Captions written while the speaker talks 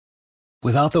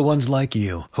Without the ones like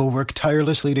you, who work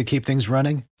tirelessly to keep things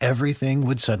running, everything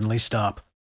would suddenly stop.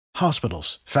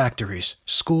 Hospitals, factories,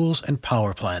 schools, and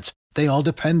power plants, they all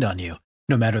depend on you.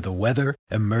 No matter the weather,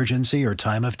 emergency, or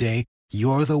time of day,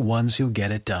 you're the ones who get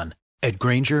it done. At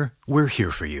Grainger, we're here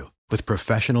for you with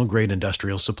professional-grade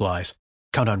industrial supplies.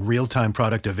 Count on real-time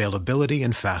product availability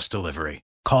and fast delivery.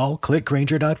 Call,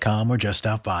 clickgrainger.com, or just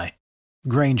stop by.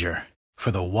 Grainger, for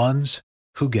the ones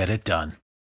who get it done.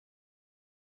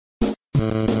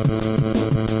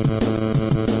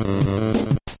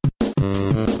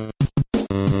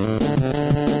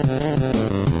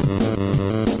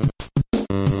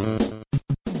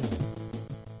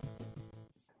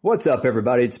 What's up,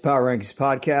 everybody? It's the Power Rankings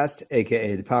Podcast,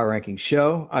 a.k.a. the Power Rankings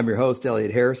Show. I'm your host,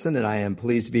 Elliot Harrison, and I am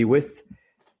pleased to be with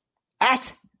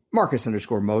at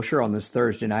Marcus_Mosher on this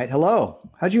Thursday night. Hello.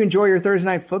 How'd you enjoy your Thursday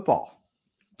night football?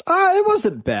 It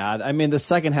wasn't bad. I mean, the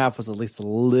second half was at least a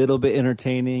little bit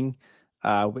entertaining.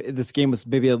 This game was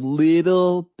maybe a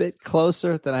little bit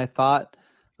closer than I thought,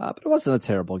 but it wasn't a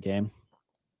terrible game.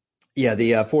 Yeah,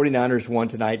 the 49ers won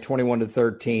tonight,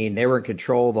 21-13. They were in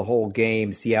control the whole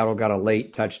game. Seattle got a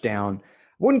late touchdown.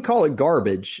 Wouldn't call it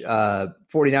garbage.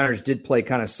 49ers did play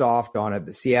kind of soft on it,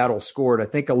 but Seattle scored, I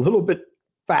think, a little bit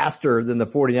faster than the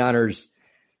 49ers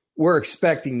were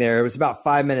expecting there. It was about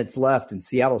 5 minutes left, and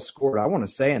Seattle scored, I want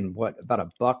to say, in about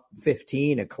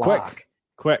 $1:15 a clock.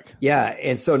 Quick. Yeah,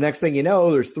 and so next thing you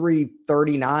know, there's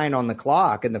 3:39 on the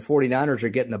clock, and the 49ers are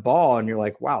getting the ball, and you're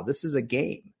like, wow, this is a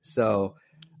game. So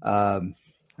I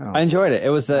enjoyed it. It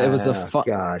was a fun.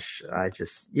 Gosh,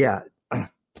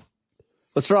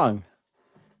 What's wrong?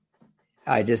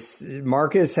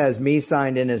 Marcus has me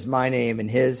signed in as my name, and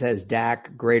his has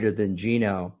Dak greater than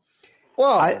Geno.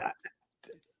 Well, I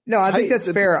think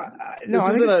that's fair. This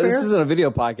isn't a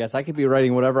video podcast. I could be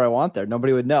writing whatever I want there.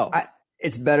 Nobody would know.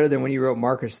 It's better than when you wrote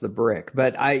Marcus the Brick.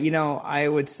 But I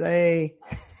would say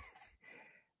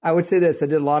this.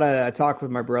 I talked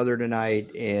with my brother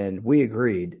tonight, and we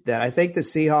agreed that I think the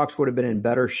Seahawks would have been in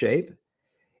better shape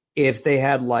if they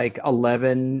had like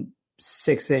 11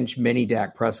 6-inch mini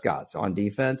Dak Prescotts on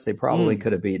defense. They probably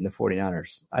could have beaten the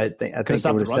 49ers. I think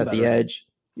they would have set the edge.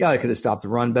 Yeah, they could have stopped the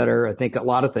run better. I think a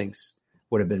lot of things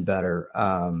would have been better.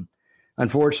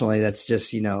 Unfortunately, that's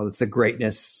just, it's the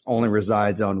greatness only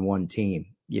resides on one team,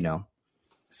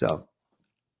 so.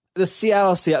 The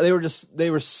Seattle, they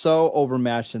were so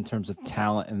overmatched in terms of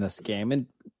talent in this game, and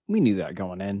we knew that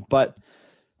going in. But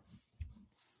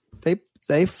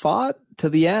they fought to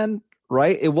the end,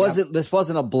 right? This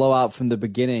wasn't a blowout from the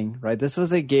beginning, right? This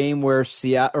was a game where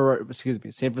San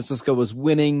Francisco was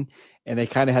winning, and they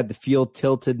kind of had the field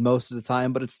tilted most of the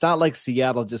time. But it's not like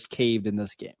Seattle just caved in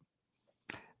this game.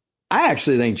 I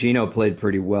actually think Geno played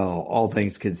pretty well, all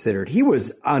things considered. He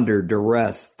was under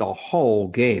duress the whole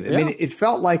game. I mean, it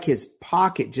felt like his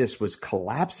pocket just was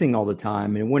collapsing all the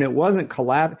time. And when it wasn't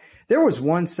there was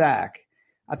one sack,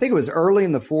 I think it was early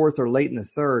in the fourth or late in the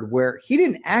third, where he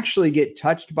didn't actually get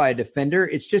touched by a defender.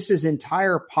 It's just his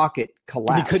entire pocket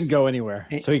collapsed. He couldn't go anywhere.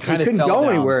 So he couldn't go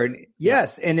anywhere.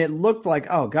 Yes. And it looked like,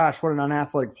 oh gosh, what an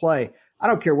unathletic play. I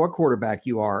don't care what quarterback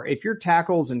you are. If your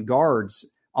tackles and guards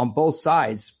on both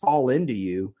sides fall into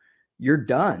you, you're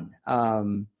done.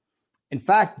 In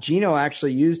fact, Geno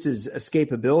actually used his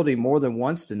escapability more than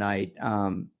once tonight.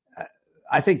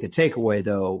 I think the takeaway,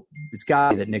 though, it's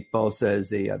got that Nick Bosa is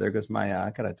there goes my,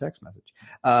 I got a text message,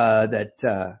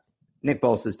 that Nick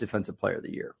Bosa is Defensive Player of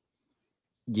the Year.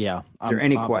 Yeah. Is there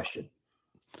any question?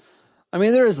 I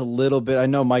mean, there is a little bit. I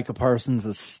know Micah Parsons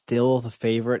is still the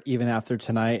favorite even after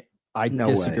tonight. I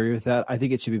disagree with that. I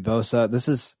think it should be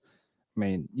Bosa.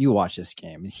 You watch this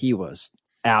game. He was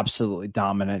absolutely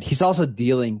dominant. He's also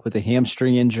dealing with a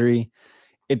hamstring injury.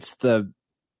 It's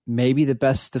maybe the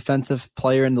best defensive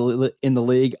player in the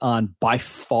league on by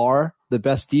far the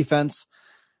best defense.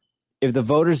 If the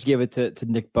voters give it to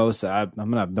Nick Bosa, I'm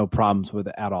going to have no problems with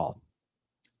it at all.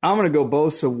 I'm going to go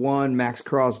Bosa 1, Max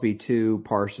Crosby 2,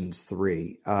 Parsons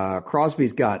 3.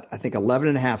 Crosby's got, I think,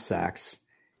 11.5 sacks.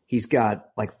 He's got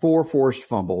like 4 forced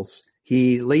fumbles.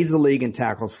 He leads the league in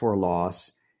tackles for a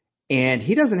loss, and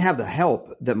he doesn't have the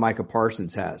help that Micah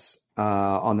Parsons has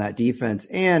on that defense.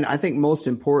 And I think most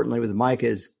importantly with Micah,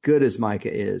 as good as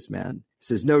Micah is, man,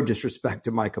 this is no disrespect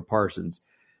to Micah Parsons.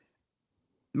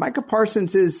 Micah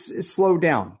Parsons is slowed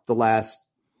down the last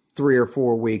 3 or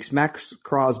 4 weeks. Max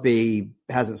Crosby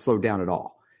hasn't slowed down at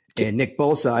all. And Nick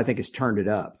Bosa, I think, has turned it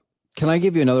up. Can I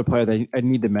give you another player that I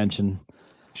need to mention?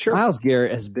 Sure. Myles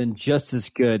Garrett has been just as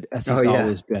good as he's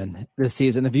always been this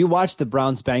season. If you watch the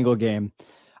Browns-Bengal game,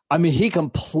 I mean, he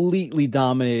completely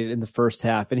dominated in the first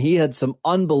half, and he had some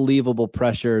unbelievable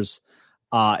pressures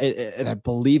And I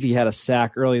believe he had a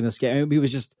sack early in this game. I mean, he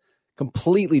was just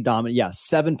completely dominant. Yeah,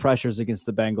 7 pressures against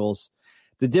the Bengals.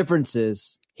 The difference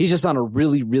is he's just on a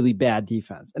really, really bad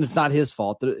defense, and it's not his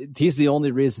fault. He's the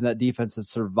only reason that defense has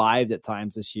survived at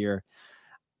times this year.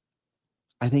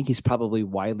 I think he's probably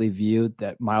widely viewed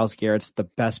that Myles Garrett's the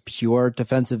best pure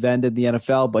defensive end in the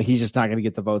NFL, but he's just not going to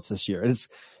get the votes this year. It's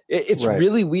right.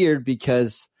 Really weird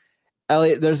because,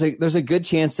 Elliot, there's a good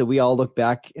chance that we all look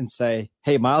back and say,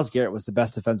 hey, Myles Garrett was the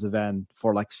best defensive end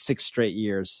for like 6 straight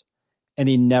years, and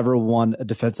he never won a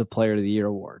Defensive Player of the Year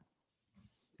award.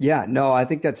 Yeah, no, I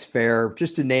think that's fair.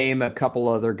 Just to name a couple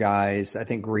other guys, I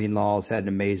think Greenlaw's had an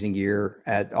amazing year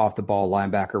at off-the-ball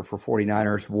linebacker for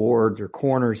 49ers. Ward, their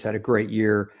corners, had a great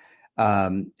year.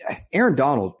 Aaron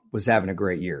Donald was having a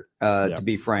great year, to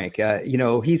be frank.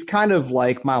 He's kind of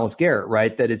like Myles Garrett,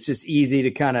 right? That it's just easy to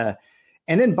kind of –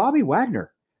 and then Bobby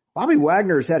Wagner. Bobby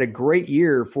Wagner's had a great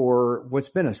year for what's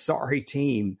been a sorry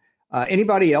team.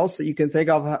 Anybody else that you can think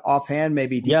of offhand,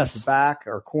 maybe defensive back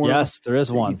or corner? Yes, there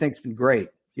is one. You think's been great.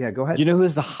 Yeah, go ahead. You know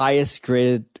who's the highest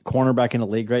graded cornerback in the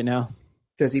league right now?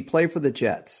 Does he play for the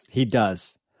Jets? He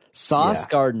does. Sauce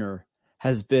Gardner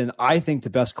has been, I think, the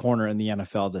best corner in the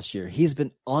NFL this year. He's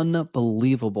been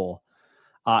unbelievable.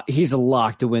 He's a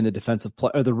lock to win the defensive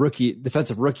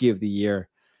rookie of the year.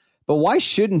 But why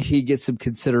shouldn't he get some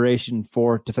consideration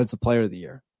for defensive player of the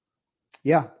year?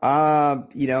 Yeah. I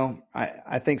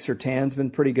think Surtain's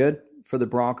been pretty good for the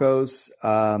Broncos.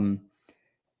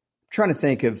 Trying to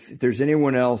think if there's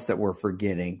anyone else that we're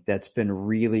forgetting that's been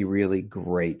really, really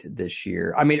great this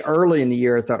year. I mean, early in the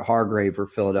year, I thought Hargrave for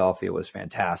Philadelphia was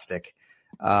fantastic.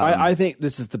 I think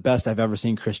this is the best I've ever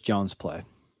seen Chris Jones play.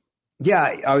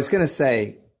 Yeah, I was going to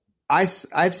say,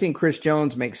 I've seen Chris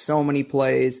Jones make so many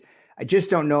plays. I just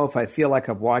don't know if I feel like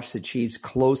I've watched the Chiefs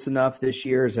close enough this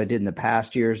year as I did in the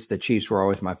past years. The Chiefs were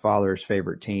always my father's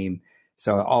favorite team.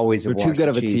 So I always have watched the Chiefs. We're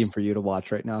too good of a team for you to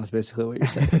watch right now is basically what you're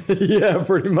saying. Yeah,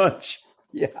 pretty much.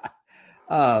 Yeah.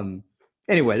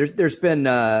 Anyway, there's been,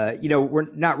 we're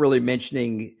not really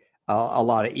mentioning a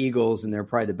lot of Eagles, and they're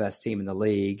probably the best team in the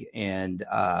league. And,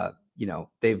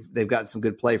 they've gotten some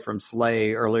good play from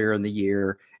Slay earlier in the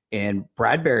year, and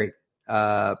Bradbury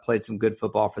played some good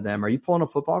football for them. Are you pulling a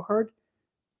football card?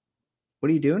 What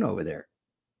are you doing over there?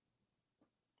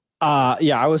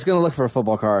 I was going to look for a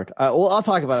football card. I'll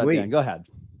talk about it then. Go ahead.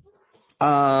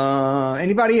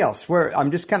 Anybody else? I'm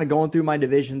just kind of going through my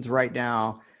divisions right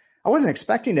now. I wasn't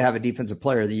expecting to have a defensive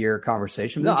player of the year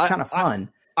conversation, but this is kind of fun.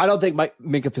 I don't think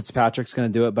Minkah Fitzpatrick's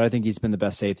going to do it, but I think he's been the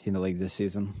best safety in the league this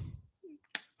season.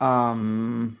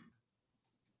 Okay.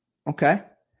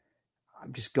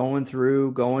 I'm just going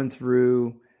through.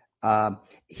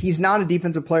 He's not a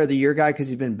defensive player of the year guy because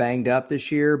he's been banged up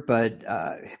this year, but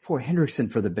poor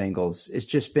Hendrickson for the Bengals has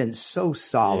just been so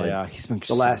solid. Yeah, he's been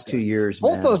the last 2 years.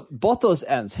 Both those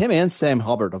ends, him and Sam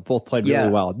Hubbard, have both played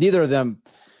really well. Neither of them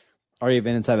are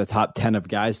even inside the top 10 of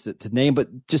guys to name,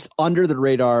 but just under the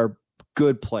radar,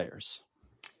 good players.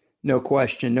 No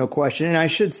question. And I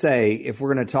should say, if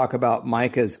we're going to talk about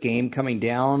Micah's game coming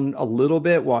down a little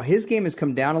bit, while his game has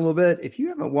come down a little bit, if you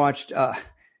haven't watched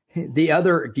the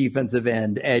other defensive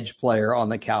end edge player on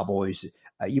the Cowboys,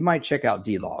 you might check out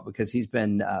D-Law because he's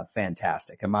been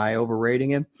fantastic. Am I overrating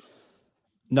him?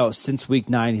 No, since week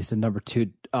 9, he's the number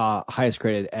 2 highest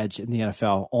graded edge in the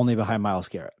NFL, only behind Myles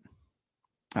Garrett.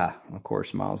 Of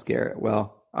course, Myles Garrett.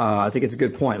 Well, I think it's a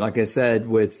good point. Like I said,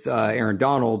 with Aaron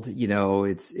Donald,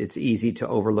 it's easy to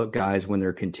overlook guys when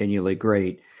they're continually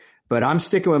great. But I'm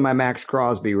sticking with my Max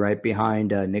Crosby right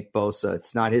behind Nick Bosa.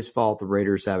 It's not his fault the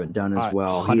Raiders haven't done as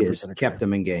well. He has kept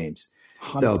them in games.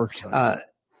 100%. So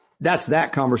that's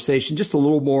that conversation. Just a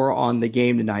little more on the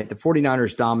game tonight. The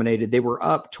 49ers dominated. They were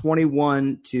up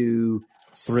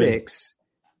 21-6,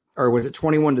 or was it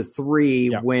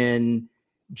 21-3 when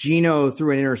Geno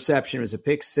threw an interception. It was a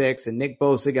pick 6, and Nick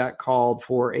Bosa got called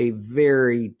for a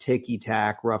very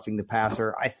ticky-tack roughing the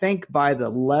passer. I think by the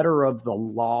letter of the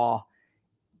law,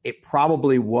 it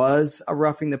probably was a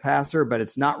roughing the passer, but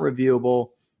it's not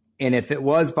reviewable. And if it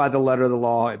was by the letter of the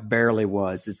law, it barely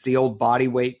was. It's the old body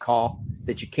weight call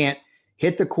that you can't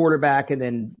hit the quarterback and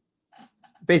then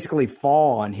basically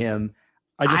fall on him.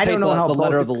 I don't know how the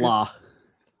letter of the law.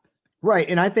 Right.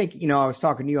 And I think, I was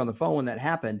talking to you on the phone when that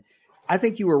happened. I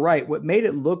think you were right. What made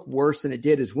it look worse than it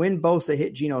did is when Bosa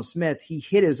hit Geno Smith, he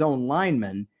hit his own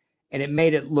lineman, and it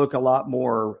made it look a lot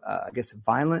more,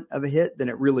 violent of a hit than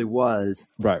it really was.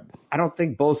 Right. I don't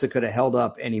think Bosa could have held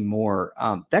up anymore.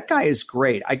 That guy is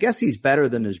great. I guess he's better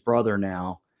than his brother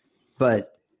now.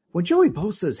 But when Joey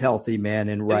Bosa is healthy, man,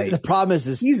 and right. The problem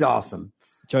is he's awesome.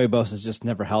 Joey Bosa is just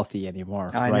never healthy anymore.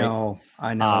 I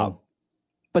know.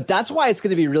 But that's why it's going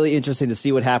to be really interesting to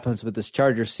see what happens with this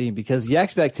Chargers team, because the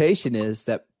expectation is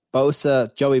that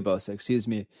Joey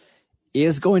Bosa,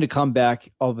 is going to come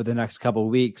back over the next couple of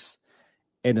weeks.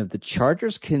 And if the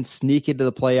Chargers can sneak into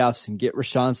the playoffs and get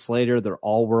Rashawn Slater, their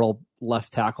all-world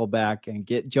left tackle, back, and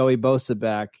get Joey Bosa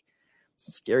back, it's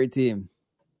a scary team.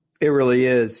 It really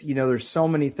is. There's so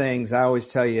many things. I always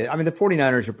tell you, the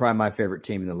 49ers are probably my favorite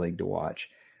team in the league to watch.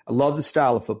 I love the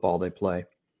style of football they play.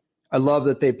 I love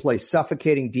that they play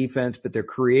suffocating defense, but they're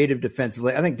creative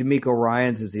defensively. I think DeMeco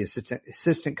Ryans is the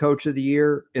assistant coach of the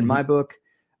year in my book.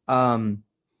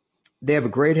 They have a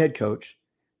great head coach.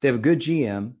 They have a good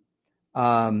GM.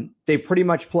 They pretty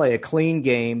much play a clean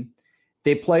game.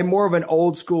 They play more of an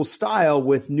old school style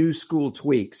with new school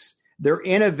tweaks. They're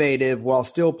innovative while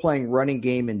still playing running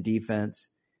game and defense.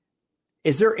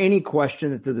 Is there any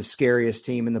question that they're the scariest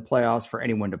team in the playoffs for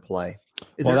anyone to play?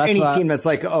 Is there any team that's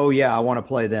like, oh, yeah, I want to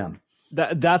play them?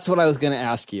 That's what I was going to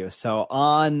ask you. So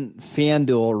on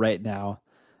FanDuel right now,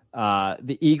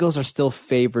 the Eagles are still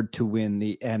favored to win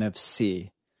the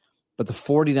NFC, but the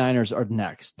 49ers are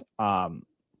next.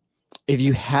 If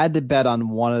you had to bet on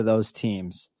one of those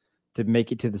teams to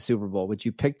make it to the Super Bowl, would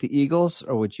you pick the Eagles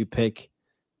or would you pick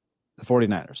the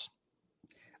 49ers?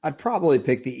 I'd probably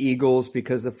pick the Eagles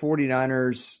because the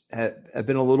 49ers have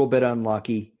been a little bit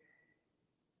unlucky.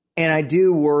 And I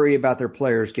do worry about their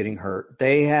players getting hurt.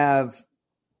 They have,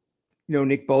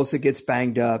 Nick Bosa gets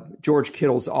banged up. George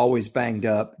Kittle's always banged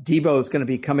up. Debo is going to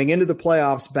be coming into the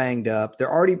playoffs banged up.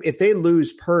 If they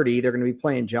lose Purdy, they're going to be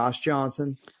playing Josh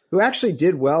Johnson, who actually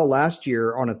did well last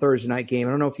year on a Thursday night game.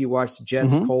 I don't know if you watched the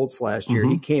Jets Colts last year.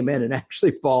 He came in and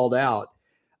actually balled out.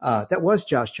 That was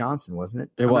Josh Johnson, wasn't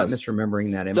it? I'm not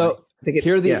misremembering that. So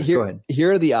here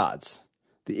are the odds.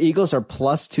 The Eagles are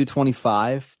plus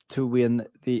 225 to win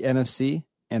the NFC,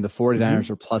 and the 49ers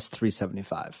are plus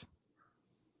 375.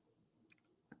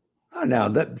 Oh, no,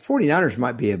 the 49ers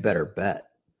might be a better bet.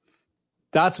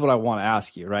 That's what I want to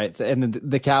ask you, right? And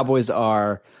the Cowboys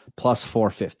are plus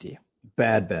 450.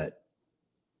 Bad bet.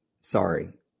 Sorry.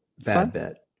 Bad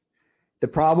bet. The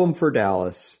problem for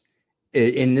Dallas,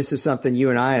 and this is something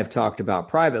you and I have talked about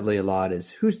privately a lot,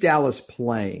 is who's Dallas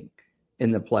playing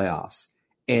in the playoffs?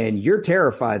 And you're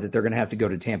terrified that they're going to have to go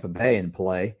to Tampa Bay and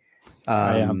play.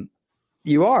 I am.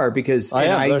 You are, because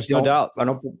there's no doubt.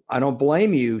 I don't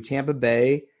blame you. Tampa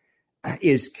Bay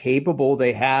is capable.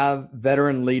 They have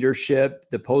veteran leadership.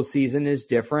 The postseason is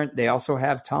different. They also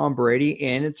have Tom Brady,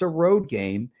 and it's a road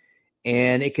game.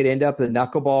 And it could end up a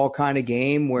knuckleball kind of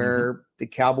game where the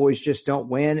Cowboys just don't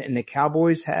win. And the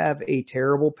Cowboys have a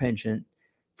terrible penchant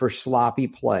for sloppy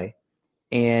play.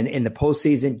 And in the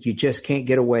postseason, you just can't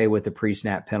get away with the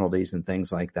pre-snap penalties and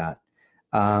things like that.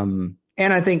 And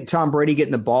I think Tom Brady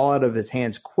getting the ball out of his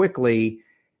hands quickly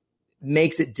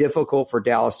makes it difficult for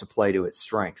Dallas to play to its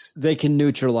strengths. They can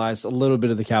neutralize a little bit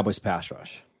of the Cowboys' pass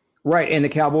rush. Right, and the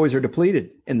Cowboys are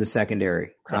depleted in the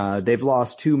secondary. They've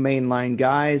lost two mainline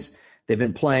guys. They've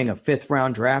been playing a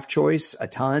fifth-round draft choice a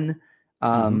ton.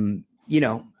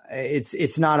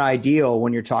 It's not ideal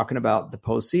when you're talking about the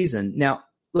postseason. Now,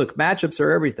 look, matchups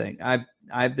are everything.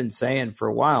 I've been saying for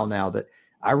a while now that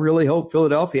I really hope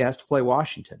Philadelphia has to play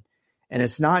Washington. And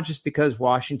it's not just because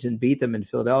Washington beat them in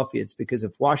Philadelphia. It's because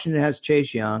if Washington has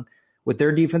Chase Young with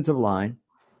their defensive line,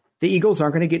 the Eagles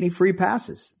aren't going to get any free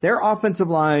passes. Their offensive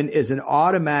line is an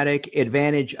automatic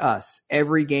advantage us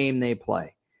every game they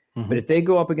play. But if they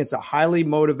go up against a highly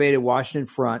motivated Washington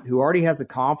front who already has the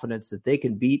confidence that they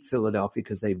can beat Philadelphia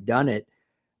because they've done it,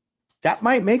 that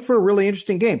might make for a really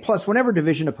interesting game. Plus, whenever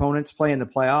division opponents play in the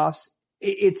playoffs,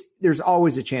 there's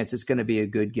always a chance it's going to be a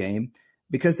good game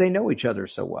because they know each other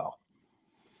so well.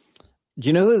 Do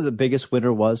you know who the biggest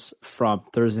winner was from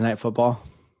Thursday Night Football?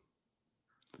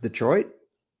 Detroit?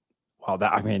 Well,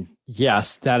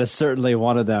 yes, that is certainly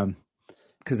one of them.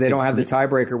 Because they don't have the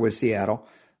tiebreaker with Seattle.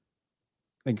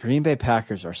 The Green Bay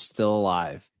Packers are still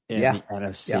alive in the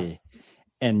NFC. Yeah.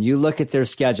 And you look at their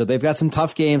schedule. They've got some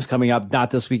tough games coming up, not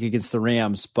this week against the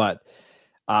Rams, but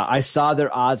I saw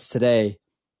their odds today.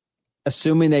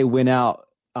 Assuming they win out,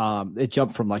 it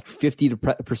jumped from like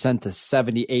 50% to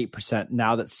 78%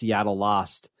 now that Seattle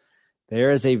lost. There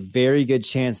is a very good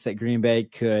chance that Green Bay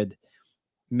could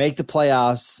make the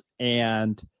playoffs,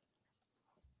 and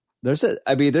there's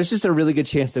just a really good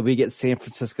chance that we get San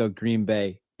Francisco, Green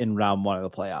Bay in round one of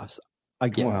the playoffs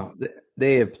again. Wow.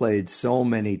 They have played so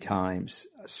many times.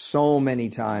 San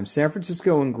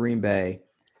Francisco and Green Bay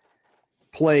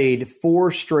played 4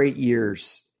 straight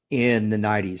years in the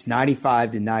 90s,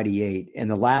 95 to 98. And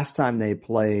the last time they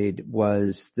played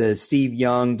was the Steve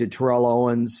Young to Terrell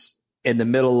Owens in the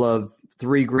middle of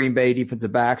 3 Green Bay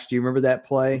defensive backs. Do you remember that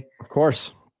play? Of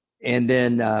course. And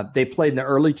then they played in the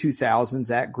early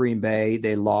 2000s at Green Bay.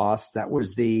 They lost. That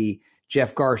was the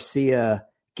Jeff Garcia,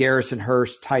 Garrison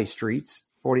Hurst, Ty Streets,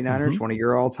 49ers, one of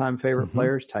your all-time favorite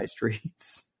players, Ty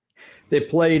Streets. They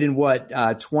played in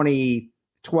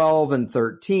 2012 and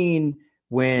 13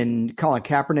 when Colin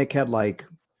Kaepernick had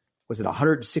was it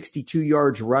 162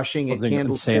 yards rushing at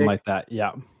Candlestick? Insane like that,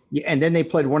 yeah. Yeah, and then they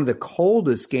played one of the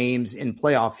coldest games in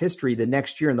playoff history the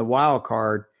next year in the wild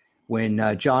card when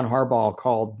John Harbaugh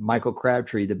called Michael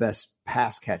Crabtree the best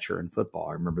pass catcher in football.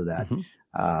 I remember that.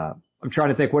 I'm trying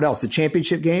to think what else. The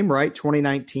championship game, right?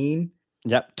 2019.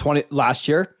 Yep, last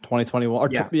year, 2021. Or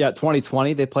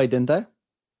 2020 they played, didn't they?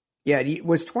 Yeah,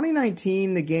 was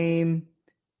 2019 the game?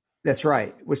 That's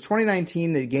right. Was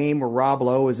 2019 the game where Rob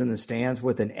Lowe was in the stands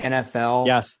with an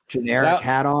NFL generic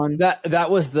hat on? That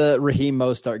was the Raheem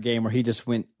Mostert game where he just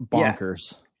went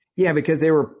bonkers. Yeah, because they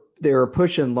were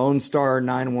pushing Lone Star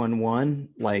 911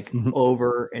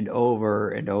 over and over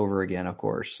and over again. Of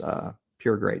course,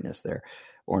 pure greatness there,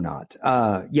 or not.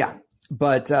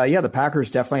 But the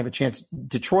Packers definitely have a chance.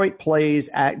 Detroit plays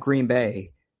at Green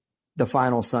Bay the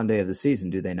final Sunday of the season,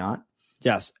 do they not?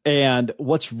 Yes. And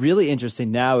what's really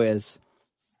interesting now is,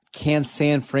 can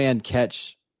San Fran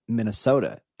catch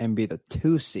Minnesota and be the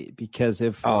 2 seed? Because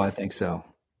I think so.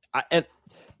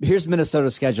 Here's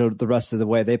Minnesota's schedule the rest of the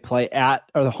way. They play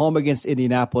the home against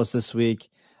Indianapolis this week.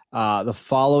 The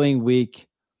following week,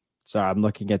 sorry, I'm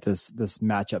looking at this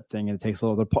matchup thing, and it takes a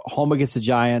little. They're home against the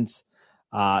Giants.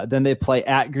 Then they play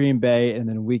at Green Bay, and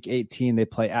then week 18 they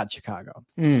play at Chicago.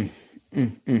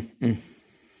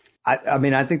 I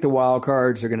mean, I think the wild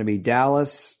cards are going to be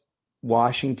Dallas,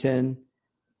 Washington.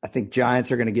 I think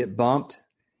Giants are going to get bumped,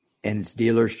 and it's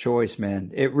dealer's choice, man.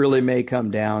 It really may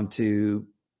come down to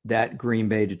that Green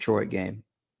Bay Detroit game.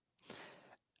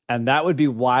 And that would be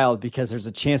wild because there's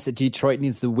a chance that Detroit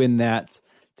needs to win that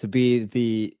to be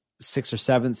the 6th or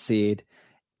 7th seed.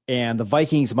 And the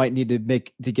Vikings might need to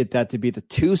get that to be the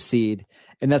 2 seed.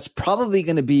 And that's probably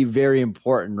going to be very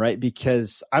important, right?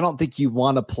 Because I don't think you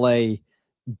want to play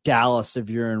Dallas if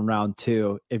you're in round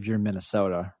 2, if you're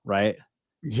Minnesota, right?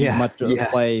 Yeah. You much rather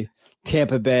play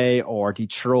Tampa Bay or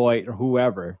Detroit or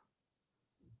whoever.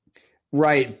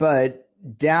 Right. But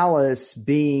Dallas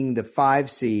being the 5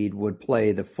 seed would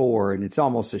play the 4, and it's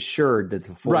almost assured that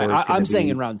the 4 right. is I'm saying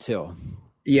in round 2.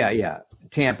 Yeah.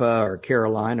 Tampa or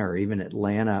Carolina or even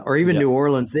Atlanta or even New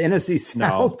Orleans. The NFC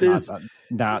South is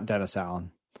not Dennis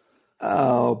Allen.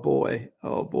 Oh boy.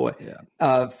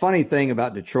 Yeah. Funny thing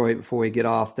about Detroit before we get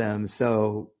off them.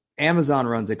 So Amazon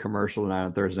runs a commercial tonight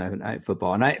on Thursday Night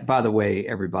Football. And by the way,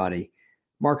 everybody,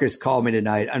 Marcus called me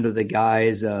tonight under the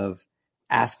guise of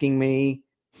asking me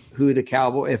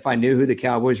if I knew who the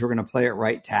Cowboys were going to play at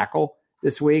right tackle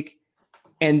this week.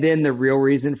 And then the real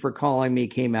reason for calling me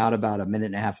came out about a minute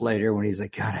and a half later when he's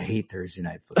like, God, I hate Thursday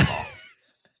Night Football.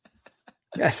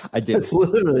 Yes, I do. That's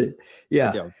literally, yeah.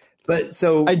 I do. But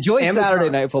so I enjoy Saturday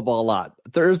Night Football a lot.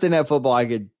 Thursday Night Football, I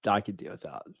could deal with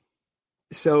that.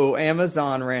 So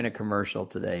Amazon ran a commercial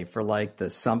today for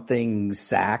the something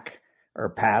sack or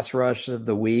pass rush of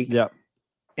the week. Yep.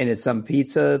 And it's some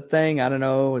pizza thing. I don't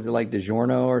know. Was it like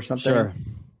DiGiorno or something? Sure.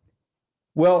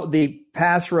 Well, the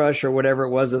pass rush or whatever it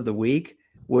was of the week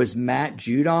was Matt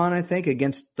Judon, I think,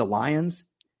 against the Lions.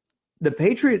 The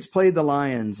Patriots played the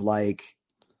Lions 5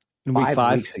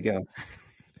 weeks ago.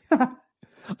 I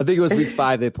think it was week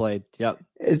 5 they played. Yep.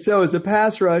 And so it's a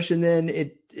pass rush, and then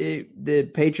the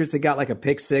Patriots had got a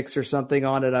pick 6 or something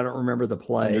on it. I don't remember the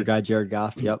play. Your guy Jared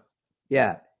Goff. Yep.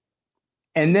 Yeah.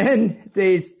 And then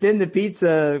the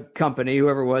pizza company,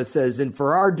 whoever it was, says, and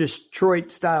for our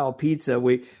Detroit style pizza,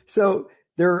 so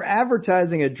they're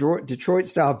advertising a Detroit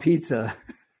style pizza.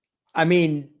 I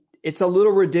mean, it's a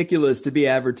little ridiculous to be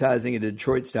advertising a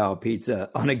Detroit style pizza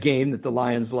on a game that the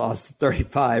Lions lost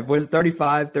 35. Was it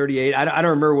 35, 38? I don't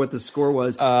remember what the score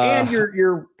was. And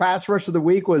your pass rush of the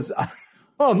week was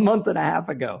a month and a half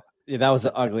ago. Yeah, that was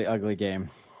an ugly, ugly game.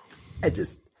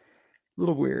 Just a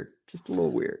little weird.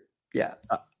 Yeah.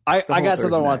 I got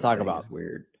something I want to talk about.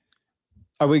 Weird.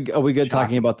 Are we good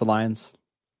talking about the Lions?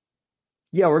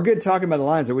 Yeah, we're good talking about the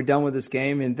Lions. Are we done with this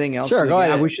game? Anything else? Sure, go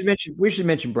ahead. We should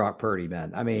mention Brock Purdy,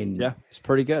 man. I mean, yeah, it's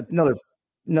pretty good.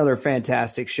 Another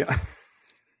fantastic show.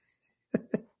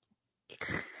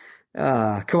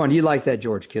 Come on, you like that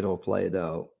George Kittle play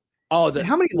though? Oh,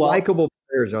 how many likable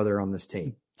players are there on this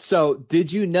team? So,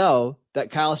 did you know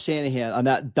that Kyle Shanahan on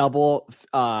that double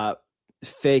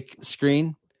fake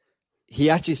screen, he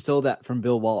actually stole that from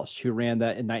Bill Walsh, who ran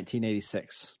that in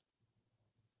 1986.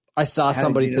 I saw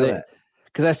somebody today.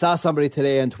 Because I saw somebody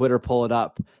today on Twitter pull it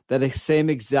up, that same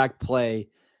exact play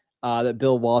that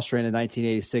Bill Walsh ran in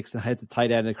 1986 and hit the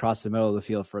tight end across the middle of the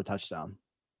field for a touchdown?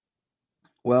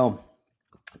 Well,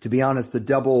 to be honest, the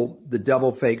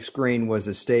double fake screen was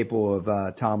a staple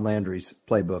of Tom Landry's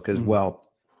playbook as well.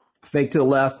 Fake to the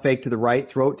left, fake to the right,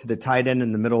 throw it to the tight end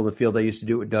in the middle of the field. They used to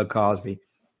do it with Doug Cosby.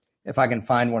 If I can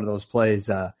find one of those plays,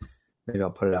 maybe I'll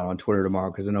put it out on Twitter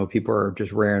tomorrow because I know people are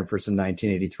just raring for some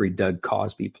 1983 Doug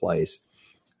Cosby plays.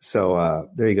 So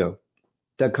there you go.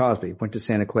 Doug Cosby went to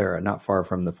Santa Clara, not far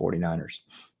from the 49ers.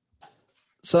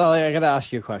 So I got to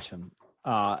ask you a question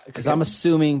because I'm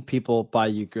assuming people buy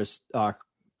you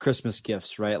Christmas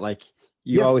gifts, right? Like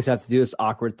you always have to do this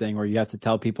awkward thing where you have to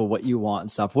tell people what you want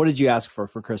and stuff. What did you ask for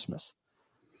Christmas?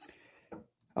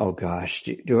 Oh, gosh.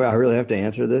 Do I really have to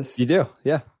answer this? You do,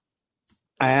 yeah.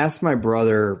 I asked my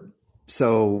brother,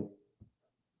 so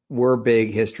we're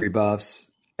big history buffs,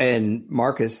 and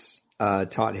Marcus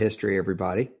taught history,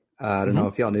 everybody. I don't know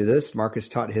if y'all knew this. Marcus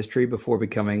taught history before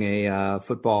becoming a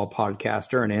football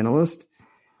podcaster and analyst.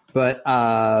 But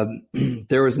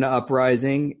there was an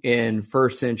uprising in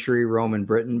first century Roman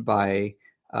Britain by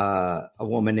a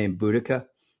woman named Boudica.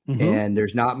 And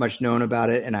there's not much known about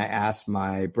it. And I asked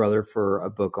my brother for a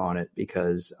book on it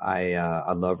because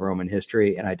I love Roman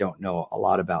history and I don't know a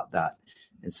lot about that.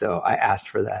 And so I asked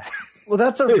for that. Well,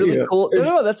 that's a really cool.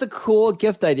 No, that's a cool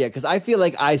gift idea because I feel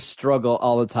like I struggle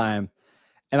all the time,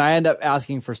 and I end up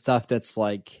asking for stuff that's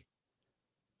like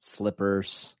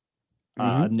slippers,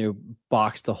 a new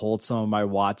box to hold some of my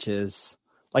watches,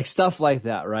 like stuff like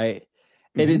that, right?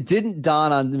 And it didn't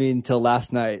dawn on me until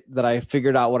last night that I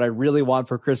figured out what I really want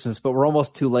for Christmas, but we're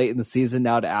almost too late in the season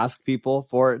now to ask people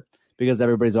for it because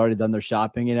everybody's already done their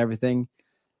shopping and everything.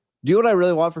 Do you know what I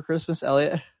really want for Christmas,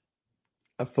 Elliot?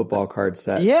 A football card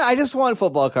set. Yeah, I just want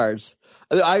football cards.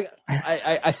 I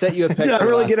sent you a picture. Did I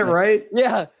really get it right?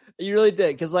 Yeah, you really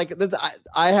did. Because like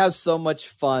I have so much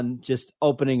fun just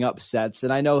opening up sets,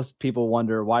 and I know people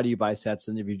wonder why do you buy sets,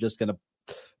 and if you're just gonna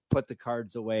put the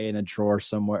cards away in a drawer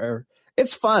somewhere.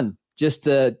 It's fun just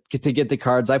to get the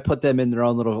cards. I put them in their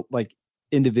own little like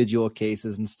individual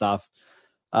cases and stuff.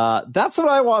 That's what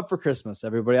I want for Christmas,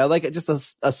 everybody. I like it, just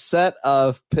a set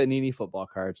of Panini football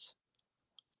cards.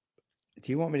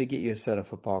 Do you want me to get you a set of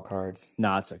football cards?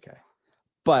 No, it's okay.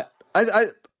 But I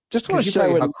just want to show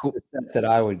you how cool the set that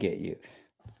I would get you.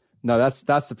 No,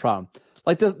 that's the problem.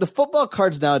 Like the football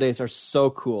cards nowadays are so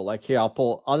cool. Like here,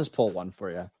 I'll just pull one for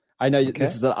you. I know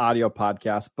this is an audio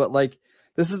podcast, but like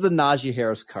this is the Najee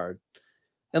Harris card.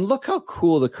 And look how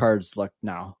cool the cards look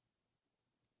now.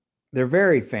 They're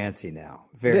very fancy now.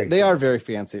 They are very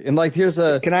fancy. And like here's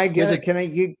a Can I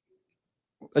get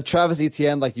a Travis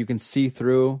Etienne, like you can see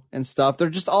through and stuff. They're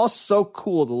just all so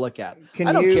cool to look at. Can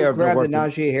I don't you care if grab the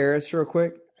Najee Harris real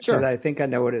quick? Sure. Because I think I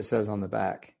know what it says on the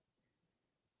back.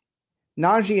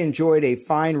 Najee enjoyed a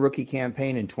fine rookie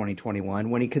campaign in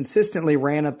 2021 when he consistently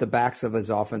ran up the backs of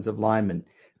his offensive linemen.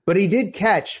 But he did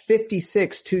catch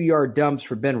 56 2-yard dumps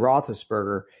for Ben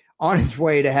Roethlisberger on his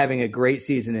way to having a great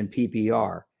season in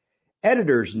PPR.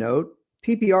 Editors note,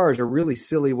 PPR is a really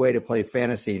silly way to play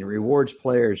fantasy and rewards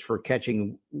players for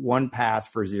catching one pass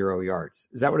for 0 yards.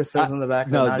 Is that what it says on the back?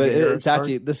 No, but it's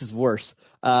actually, this is worse.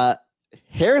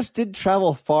 Harris did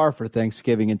travel far for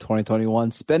Thanksgiving in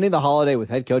 2021, spending the holiday with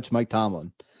head coach Mike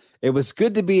Tomlin. It was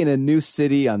good to be in a new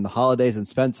city on the holidays and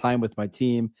spend time with my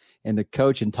team and the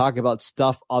coach and talk about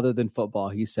stuff other than football,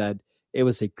 he said. It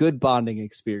was a good bonding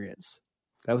experience.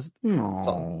 That was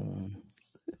all.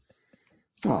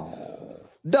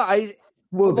 No,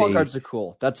 football cards are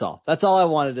cool. That's all. That's all I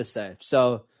wanted to say.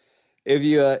 So if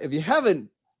you haven't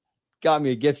got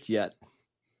me a gift yet,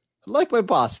 I'd like my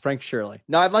boss, Frank Shirley.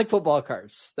 No, I'd like football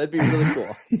cards. That'd be really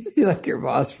cool. You like your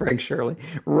boss, Frank Shirley,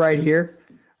 right here?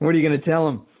 What are you going to tell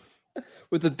him?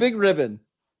 With a big ribbon.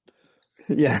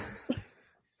 Yeah.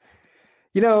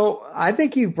 You know, I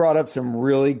think you brought up some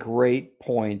really great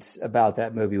points about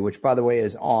that movie, which, by the way,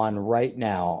 is on right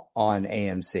now on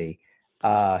AMC.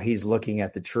 He's looking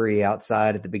at the tree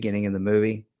outside at the beginning of the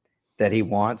movie that he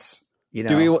wants. You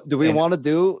know, do we want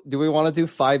to do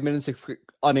 5 minutes of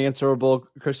unanswerable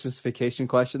Christmas vacation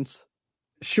questions?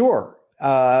 Sure.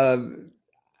 Okay.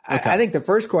 I think the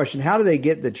first question: how do they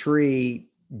get the tree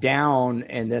down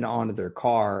and then onto their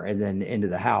car and then into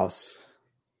the house?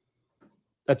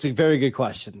 That's a very good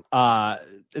question.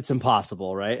 It's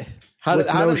impossible, right? With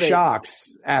no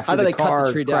shocks after the car cut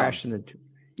the tree crashed in the.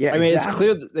 Yeah, I mean, It's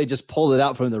clear that they just pulled it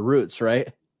out from the roots,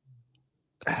 right?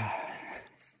 I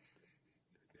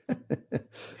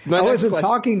wasn't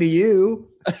talking to you.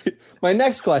 My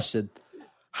next question: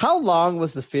 how long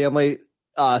was the family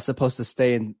supposed to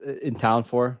stay in town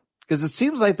for? Because it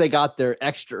seems like they got there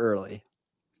extra early.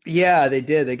 Yeah, they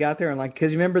did. They got there and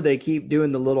because remember they keep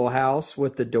doing the little house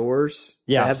with the doors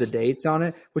that have the dates on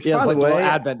it, which by the way, a little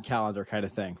advent calendar kind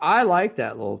of thing. I like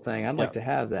that little thing. I'd like to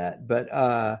have that. But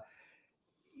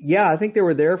yeah, I think they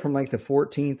were there from the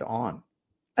 14th on.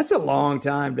 That's a long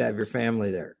time to have your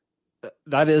family there.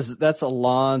 That's a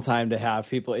long time to have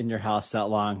people in your house that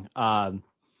long. All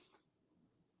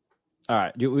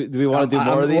right. Do we want to do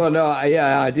more of these? Well, no,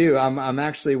 I do. I'm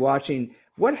actually watching.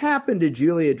 What happened to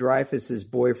Julia Dreyfus's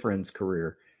boyfriend's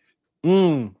career?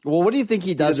 Well, what do you think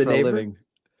he does for a living?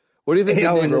 What do you think?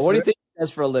 What do you think he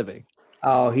does for a living?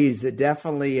 Oh, he's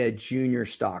definitely a junior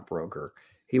stockbroker.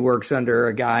 He works under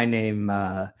a guy named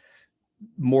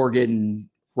Morgan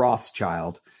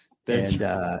Rothschild,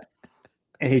 and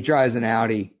he drives an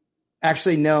Audi.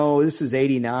 Actually, no, this is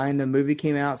 '89. The movie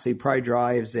came out, so he probably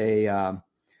drives a.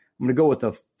 I'm going to go with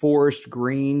a forest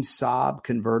green Saab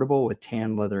convertible with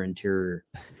tan leather interior.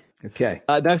 Okay.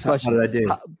 Next question. How did I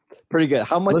do? Pretty good.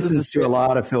 How much listens to a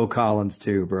lot of Phil Collins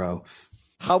too, bro?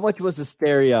 How much was the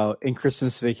stereo in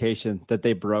Christmas Vacation that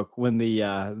they broke when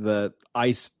the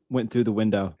ice went through the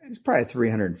window? It's probably a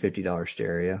 $350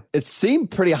 stereo. It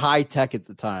seemed pretty high tech at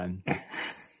the time.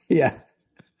 Yeah.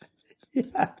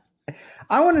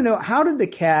 I want to know, how did the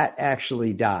cat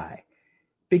actually die?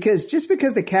 Because just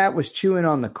because the cat was chewing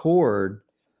on the cord,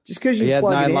 just because you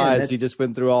plug it in. He had 9 lives. He just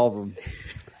went through all of them.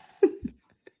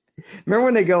 Remember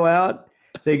when they go out,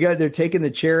 they're taking the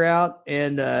chair out,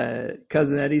 and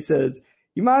Cousin Eddie says,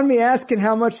 "You mind me asking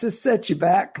how much this sets you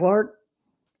back, Clark?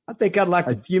 I think I'd like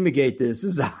to fumigate this.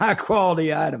 This is a high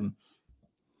quality item."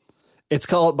 It's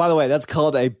called, by the way, that's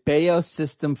called a Bayo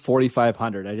System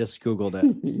 4500. I just Googled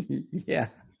it. Yeah.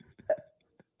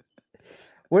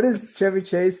 What does Chevy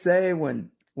Chase say when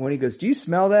he goes, "Do you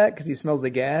smell that?" Because he smells the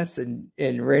gas, and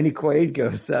Randy Quaid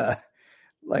goes,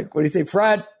 what do you say?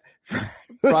 Fried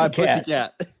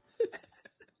pussycat.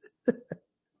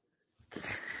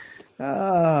 All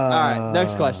right,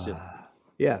 next question.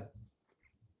 Yeah.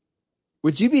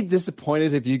 Would you be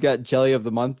disappointed if you got Jelly of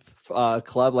the Month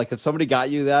club? Like if somebody got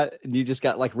you that and you just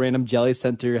got random jelly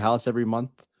sent to your house every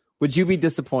month, would you be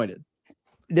disappointed?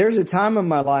 There's a time in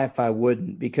my life I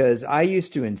wouldn't, because I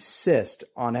used to insist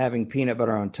on having peanut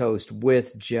butter on toast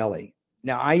with jelly.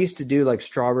 Now, I used to do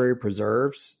strawberry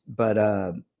preserves, but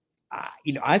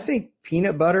I think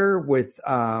peanut butter with,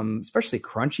 especially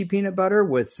crunchy peanut butter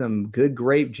with some good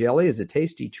grape jelly is a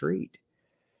tasty treat.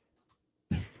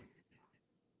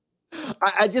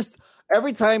 I just,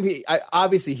 every time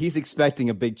obviously he's expecting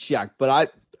a big check,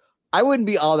 but I wouldn't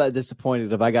be all that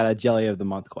disappointed if I got a Jelly of the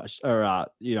Month question or,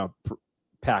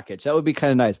 package. That would be kind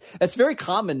of nice. It's very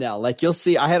common now. You'll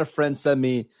see, I had a friend send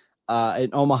me an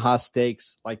Omaha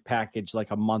Steaks package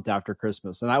a month after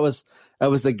Christmas, and that was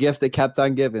the gift that kept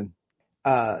on giving.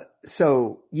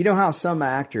 So you know how some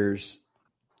actors,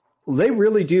 they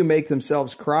really do make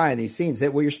themselves cry in these scenes.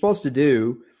 That what you're supposed to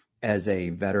do as a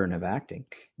veteran of acting,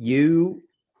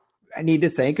 I need to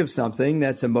think of something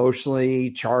that's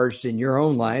emotionally charged in your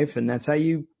own life, and that's how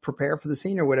you prepare for the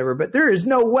scene or whatever. But there is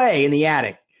no way in the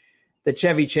attic that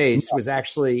Chevy Chase was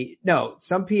actually,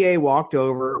 some PA walked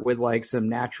over with some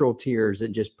natural tears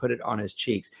and just put it on his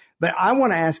cheeks. But I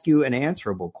want to ask you an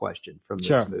answerable question from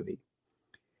this movie.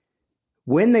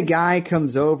 When the guy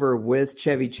comes over with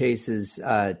Chevy Chase's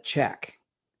check,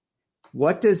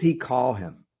 what does he call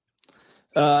him?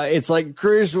 It's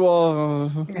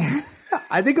Griswold.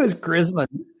 I think it was Grisman.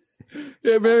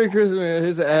 Yeah, Merry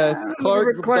Christmas.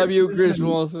 Clark W.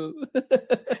 Griswold.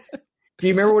 Do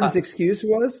you remember what his excuse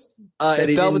was?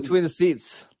 It fell between the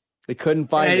seats. They couldn't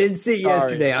find it. I didn't see it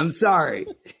yesterday. I'm sorry.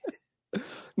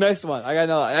 Next one. I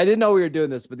didn't know we were doing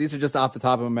this, but these are just off the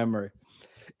top of my memory.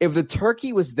 If the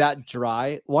turkey was that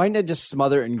dry, why not just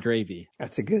smother it in gravy?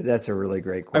 That's a really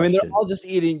great question. I mean, they're all just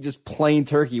eating just plain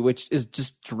turkey, which is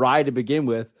just dry to begin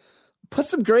with. Put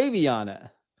some gravy on it.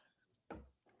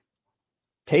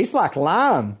 Tastes like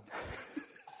lime.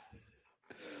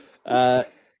 Do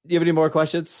you have any more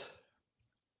questions?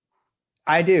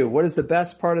 I do. What is the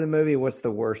best part of the movie? What's the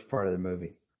worst part of the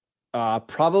movie?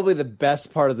 Probably the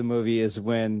best part of the movie is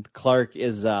when Clark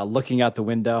is looking out the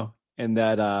window and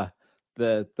that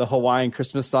the Hawaiian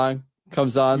Christmas song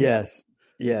comes on. Yes.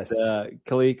 The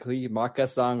Kali Kali Maka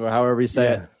song, or however you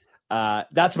say it.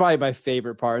 That's probably my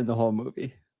favorite part in the whole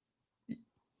movie.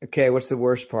 Okay, what's the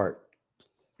worst part?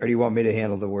 Or do you want me to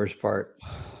handle the worst part?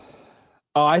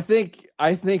 Oh, I think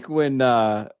when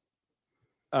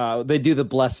they do the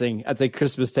blessing at the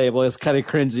Christmas table, it's kind of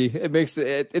cringy. It makes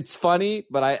it's funny,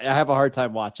 but I have a hard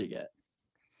time watching it.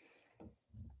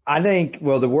 I think,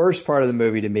 the worst part of the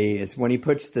movie to me is when he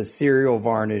puts the cereal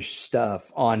varnish stuff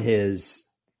on his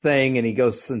thing and he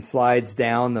goes and slides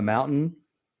down the mountain.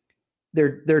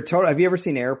 they're total. Have you ever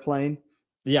seen Airplane?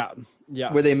 Yeah.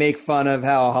 Where they make fun of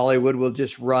how Hollywood will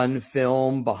just run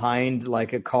film behind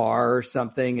like a car or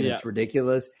something, and it's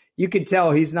ridiculous. You could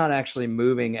tell he's not actually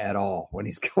moving at all when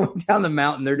he's going down the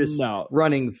mountain. They're just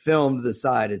running film to the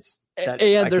side.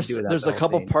 There's a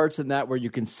couple parts in that where you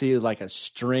can see like a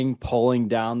string pulling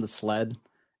down the sled.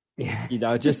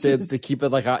 Yeah, just to keep it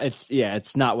like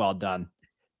it's not well done.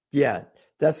 Yeah,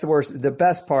 that's the worst. The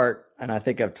best part, and I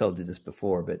think I've told you this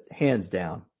before, but hands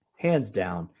down,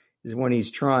 is when he's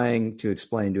trying to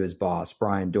explain to his boss,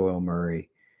 Brian Doyle Murray,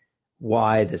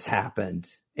 why this happened.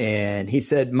 And he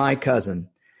said, my cousin,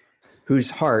 whose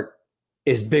heart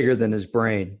is bigger than his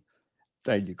brain.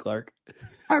 Thank you, Clark.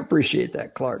 I appreciate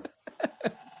that, Clark.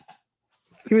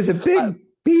 He was a big,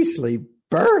 beastly,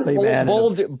 burly man.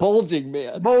 Bulging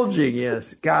man. Bulging,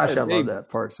 yes. Gosh, I love that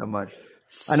part so much.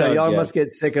 I know y'all must get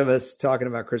sick of us talking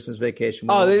about Christmas Vacation.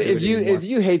 If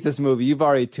you hate this movie, you've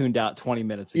already tuned out 20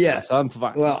 minutes ago. Yeah, so I'm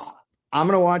fine. Well, I'm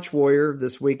going to watch Warrior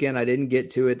this weekend. I didn't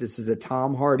get to it. This is a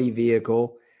Tom Hardy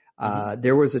vehicle.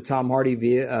 There was a Tom Hardy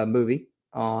movie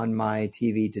on my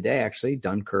TV today, actually,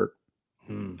 Dunkirk.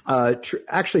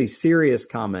 Actually, serious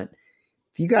comment.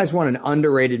 If you guys want an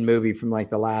underrated movie from like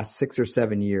the last 6 or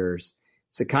 7 years,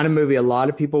 it's the kind of movie a lot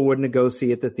of people wouldn't go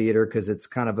see at the theater because it's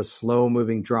kind of a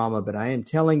slow-moving drama. But I am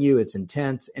telling you, it's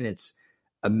intense and it's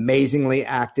amazingly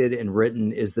acted and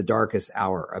written. Is The Darkest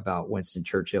Hour about Winston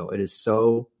Churchill. It is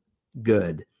so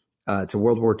good. It's a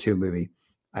World War II movie.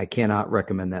 I cannot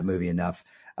recommend that movie enough.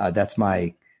 That's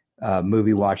my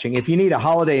movie watching. If you need a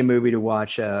holiday movie to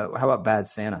watch, how about Bad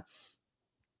Santa?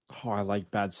 Oh, I like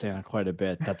Bad Santa quite a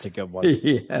bit. That's a good one.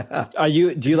 Yeah.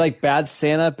 Do you like Bad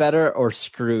Santa better or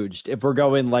Scrooged? If we're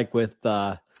going like with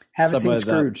haven't seen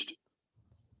Scrooged.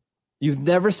 You've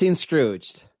never seen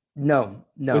Scrooged? No.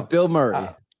 With Bill Murray.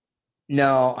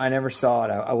 No, I never saw it.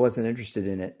 I wasn't interested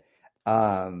in it.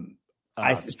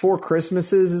 Four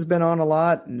Christmases has been on a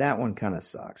lot, and that one kind of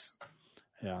sucks.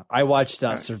 Yeah, I watched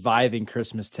Surviving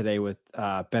Christmas today with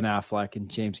Ben Affleck and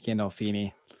James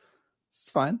Gandolfini. It's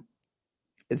fine.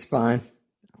 It's fine.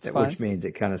 Which means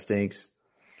it kind of stinks.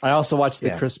 I also watched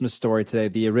The Christmas Story today,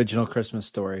 the original Christmas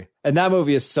Story. And that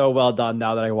movie is so well done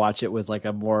now that I watch it with like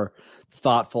a more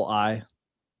thoughtful eye.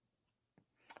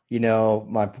 You know,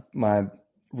 my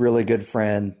really good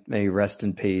friend, may he rest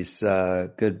in peace,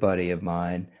 good buddy of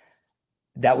mine,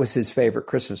 that was his favorite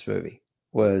Christmas movie,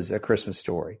 was A Christmas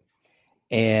Story.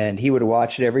 And he would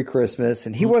watch it every Christmas.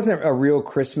 And he wasn't a real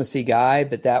Christmassy guy,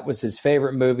 but that was his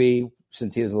favorite movie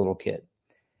since he was a little kid.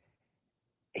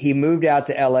 He moved out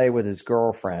to LA with his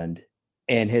girlfriend,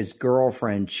 and his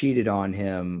girlfriend cheated on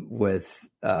him with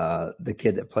the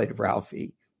kid that played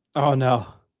Ralphie. Oh, no.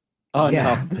 Oh,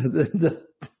 yeah. No.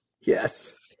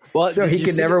 Yes. Well, so he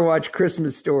could never watch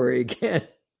Christmas Story again.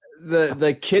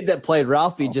 The kid that played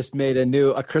Ralphie just made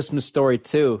a Christmas Story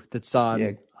 2 that's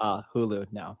on Hulu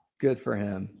now. Good for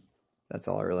him. That's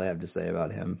all I really have to say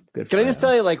about him. Good. Can I just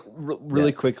tell you, like,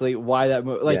 really quickly, why that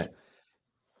movie?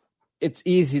 It's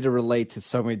easy to relate to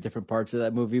so many different parts of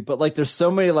that movie, but like, there's so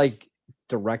many like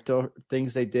director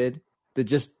things they did that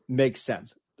just make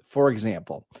sense. For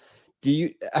example,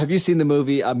 have you seen the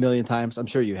movie a million times? I'm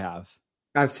sure you have.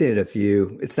 I've seen it a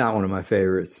few. It's not one of my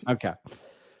favorites. Okay.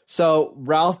 So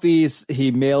he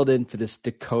mailed in for this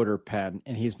decoder pen,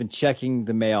 and he's been checking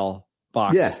the mail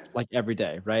box like every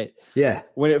day, right? Yeah.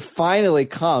 When it finally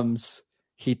comes,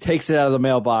 he takes it out of the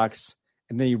mailbox,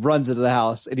 and then he runs into the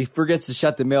house, and he forgets to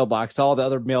shut the mailbox. All the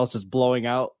other mail's just blowing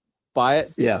out by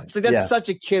it. Yeah. It's like, that's such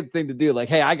a kid thing to do. Like,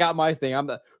 hey, I got my thing.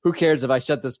 Who cares if I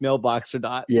shut this mailbox or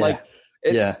not? Yeah.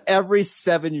 Every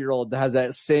 7-year-old has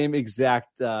that same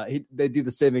exact, they do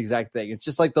the same exact thing. It's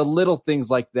just like the little things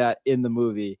like that in the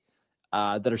movie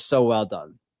that are so well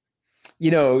done.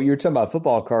 You know, you were talking about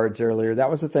football cards earlier. That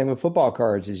was the thing with football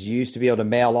cards, is you used to be able to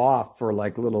mail off for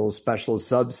like little special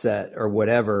subset or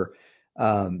whatever.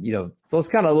 Those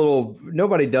kind of little,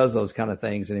 nobody does those kind of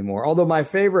things anymore. Although my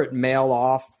favorite mail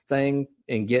off thing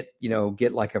and get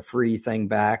like a free thing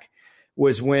back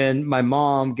was when my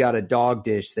mom got a dog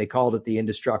dish. They called it the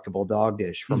indestructible dog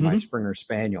dish from my Springer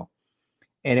Spaniel.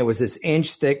 And it was this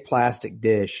inch thick plastic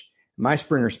dish. My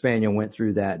Springer Spaniel went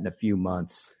through that in a few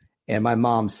months. And my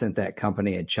mom sent that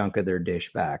company a chunk of their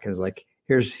dish back. It was like,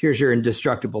 here's your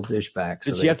indestructible dish back.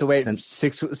 So did you have to wait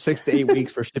 6 to 8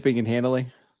 weeks for shipping and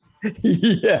handling?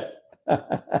 Yeah.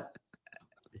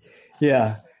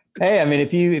 Yeah. Hey, I mean,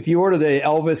 if you order the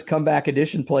Elvis comeback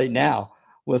edition plate now,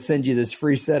 we'll send you this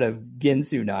free set of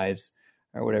Ginsu knives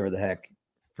or whatever the heck.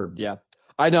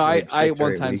 I know. I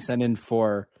one time sent in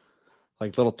for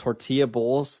like little tortilla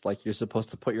bowls. Like, you're supposed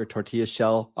to put your tortilla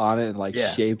shell on it and like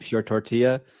shapes your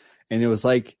tortilla. And it was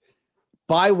like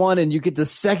buy one and you get the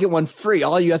second one free.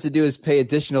 All you have to do is pay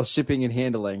additional shipping and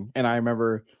handling. And I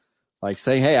remember like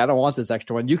saying, hey, I don't want this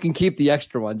extra one. You can keep the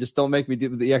extra one. Just don't make me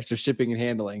do the extra shipping and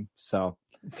handling. So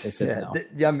they said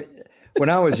no. When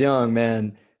I was young,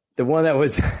 man, the one that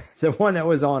was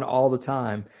on all the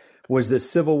time was the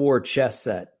Civil War chess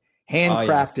set,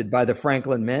 handcrafted by the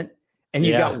Franklin Mint. And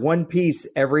you got one piece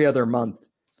every other month.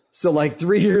 So like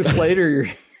 3 years later,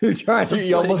 you're trying to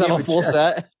you almost have a full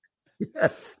set.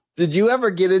 Yes. Did you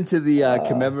ever get into the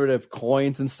commemorative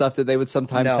coins and stuff that they would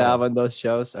sometimes have on those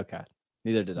shows? Okay.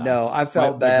 Neither did I. No, I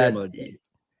felt bad.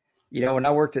 When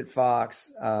I worked at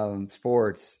Fox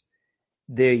Sports,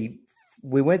 we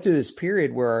went through this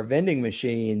period where our vending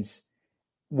machines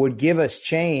would give us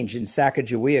change in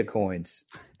Sacagawea coins.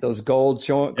 Those gold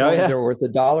coins that were worth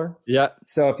 $1. Yeah.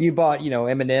 So if you bought,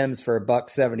 M&Ms for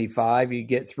 $1.75, you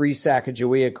get 3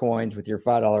 Sacagawea coins with your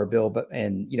 $5 bill,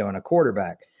 and a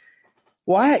quarterback.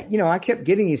 Well, I kept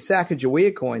getting these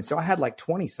Sacagawea coins, so I had like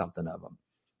 20 something of them.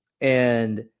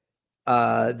 And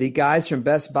the guys from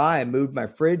Best Buy moved my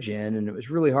fridge in, and it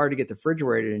was really hard to get the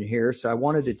refrigerator in here. So I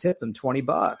wanted to tip them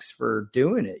 $20 for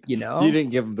doing it. You didn't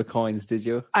give them the coins, did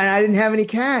you? And I didn't have any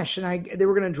cash, and they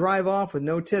were going to drive off with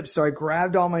no tips. So I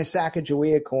grabbed all my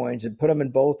Sacagawea coins and put them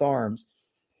in both arms.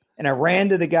 And I ran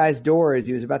to the guy's door as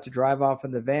he was about to drive off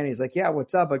in the van. He's like, yeah,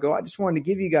 what's up? I go, I just wanted to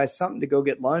give you guys something to go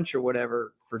get lunch or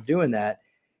whatever for doing that.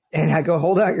 And I go,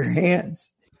 hold out your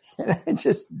hands. And I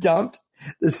just dumped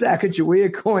the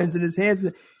Sacagawea coins in his hands.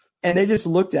 And they just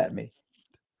looked at me.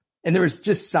 And there was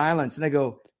just silence. And I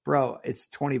go, bro, it's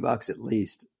 $20 at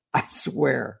least. I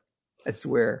swear.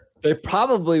 They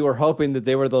probably were hoping that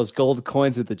they were those gold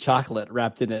coins with the chocolate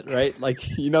wrapped in it, right? Like,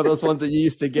 those ones that you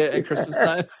used to get at Christmas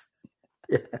time?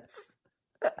 Yes.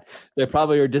 They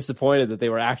probably were disappointed that they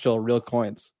were actual real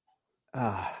coins.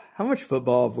 How much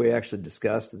football have we actually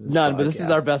discussed? In this None, podcast? But this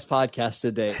is our best podcast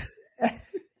to date.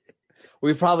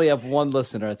 We probably have one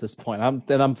listener at this point. I'm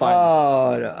fine.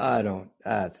 Oh, no, I don't.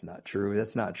 That's not true.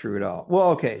 That's not true at all.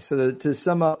 Well, okay. So to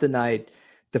sum up the night,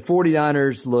 the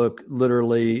 49ers look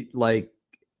literally like,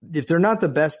 if they're not the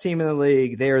best team in the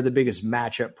league, they are the biggest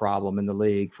matchup problem in the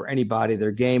league for anybody.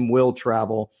 Their game will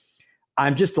travel.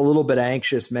 I'm just a little bit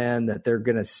anxious, man, that they're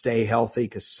going to stay healthy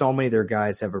because so many of their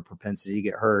guys have a propensity to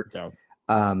get hurt. Yeah.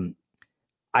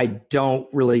 I don't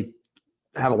really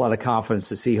have a lot of confidence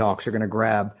the Seahawks are going to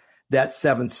grab that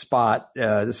 7th spot.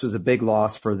 This was a big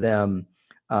loss for them.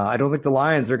 I don't think the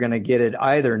Lions are going to get it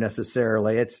either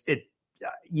necessarily.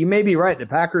 You may be right. The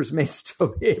Packers may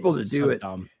still be able to do it.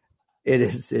 Dumb. It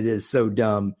is so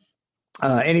dumb.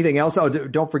 Anything else? Oh,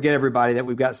 don't forget, everybody, that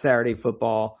we've got Saturday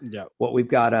football. Yeah. We've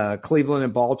got Cleveland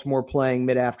and Baltimore playing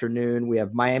mid-afternoon. We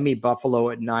have Miami,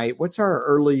 Buffalo at night. What's our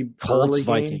early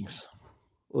Vikings?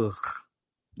 Ugh.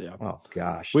 Yeah. Oh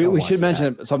gosh. We should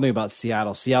mention something about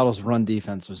Seattle. Seattle's run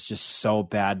defense was just so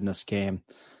bad in this game.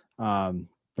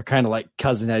 They're kind of like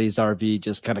Cousin Eddie's RV,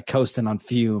 just kind of coasting on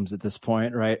fumes at this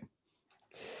point, right?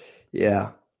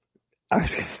 Yeah. I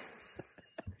was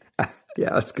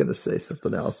gonna say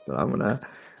something else, but I'm gonna.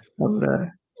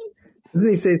 Doesn't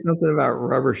he say something about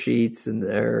rubber sheets in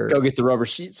there? Go get the rubber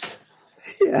sheets.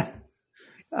 Yeah.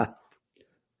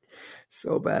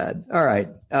 So bad. All right.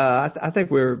 I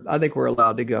think we're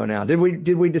allowed to go now. Did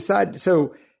we decide?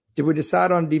 So did we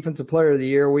decide on defensive player of the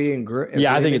year?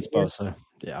 I think it's Bosa.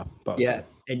 Yeah. Bosa. Yeah.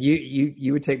 And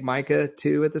you would take Micah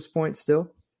too at this point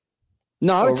still?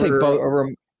 No, I would take both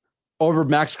over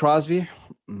Max Crosby.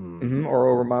 Or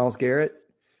over Myles Garrett?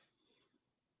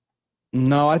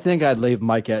 No, I think I'd leave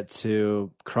Mike at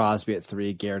 2, Crosby at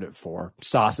 3, Garrett at 4,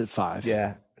 Sauce at 5.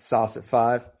 Yeah, Sauce at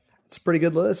 5. It's a pretty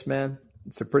good list, man.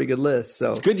 It's a pretty good list.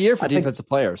 So it's a good year for defensive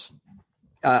players.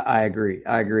 I agree.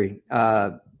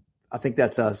 I think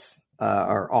that's us,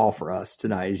 or all for us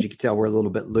tonight. As you can tell, we're a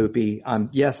little bit loopy. I'm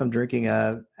drinking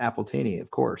a Appletini, of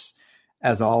course,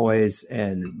 as always.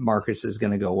 And Marcus is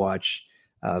going to go watch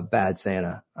Bad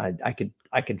Santa. I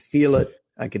could feel it.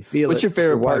 What's your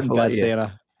favorite part of Bad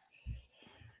Santa?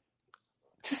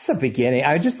 Just the beginning.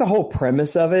 The whole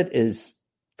premise of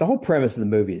the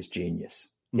movie is genius.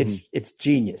 It's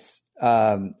genius.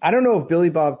 I don't know if Billy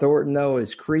Bob Thornton, though,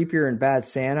 is creepier in Bad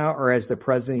Santa or as the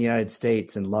President of the United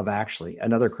States in Love Actually,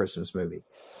 another Christmas movie.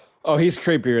 Oh, he's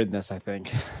creepier in this, I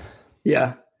think.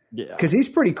 Yeah. Because he's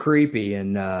pretty creepy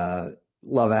in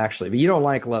Love Actually. But you don't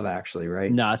like Love Actually,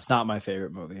 right? No, it's not my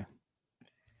favorite movie.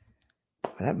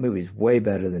 That movie's way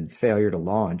better than Failure to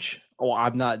Launch. Oh,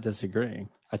 I'm not disagreeing.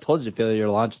 I told you Failure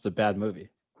to Launch is a bad movie.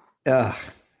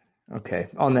 Okay.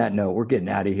 On that note, we're getting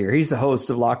out of here. He's the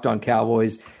host of Locked On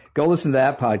Cowboys. Go listen to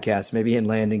that podcast. Maybe he and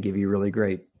Landon give you really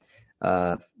great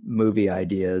movie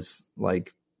ideas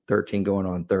like 13 going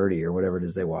on 30 or whatever it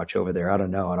is they watch over there. I don't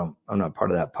know. I'm not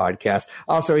part of that podcast.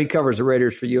 Also, he covers the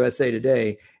Raiders for USA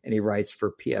Today, and he writes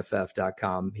for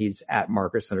PFF.com. He's at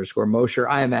Marcus_Mosher.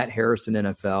 I am at Harrison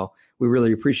NFL. We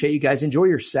really appreciate you guys. Enjoy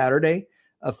your Saturday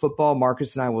of football.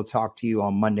 Marcus and I will talk to you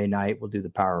on Monday night. We'll do the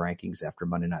power rankings after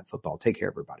Monday Night Football. Take care,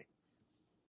 everybody.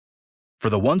 For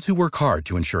the ones who work hard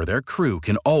to ensure their crew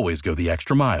can always go the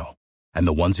extra mile, and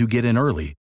the ones who get in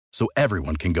early so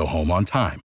everyone can go home on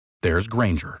time, there's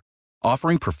Grainger,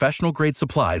 offering professional-grade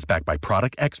supplies backed by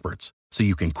product experts so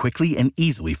you can quickly and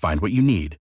easily find what you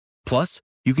need. Plus,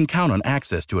 you can count on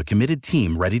access to a committed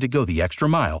team ready to go the extra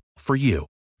mile for you.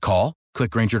 Call, click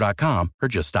Grainger.com, or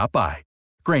just stop by.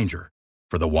 Grainger,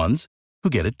 for the ones who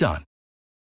get it done.